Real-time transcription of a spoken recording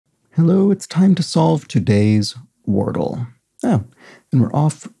Hello, it's time to solve today's Wordle. Oh, and we're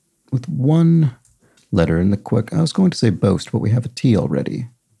off with one letter in the quick. I was going to say boast, but we have a T already.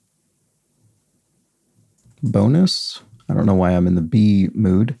 Bonus? I don't know why I'm in the B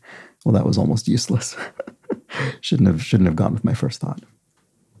mood. Well, that was almost useless. shouldn't have gone with my first thought.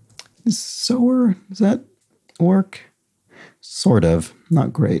 Is sower, does that work? Sort of,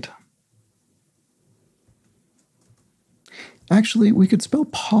 not great. Actually, we could spell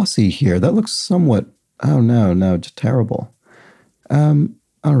posse here. That looks somewhat, oh no, just terrible. All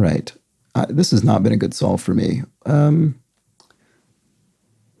right. This has not been a good solve for me. Oh,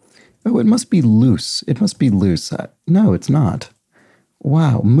 it must be loose. It must be loose. No, it's not.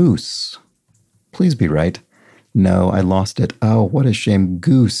 Wow, moose. Please be right. No, I lost it. Oh, what a shame.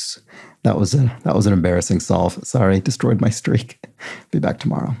 Goose. That was an embarrassing solve. Sorry, destroyed my streak. Be back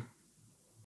tomorrow.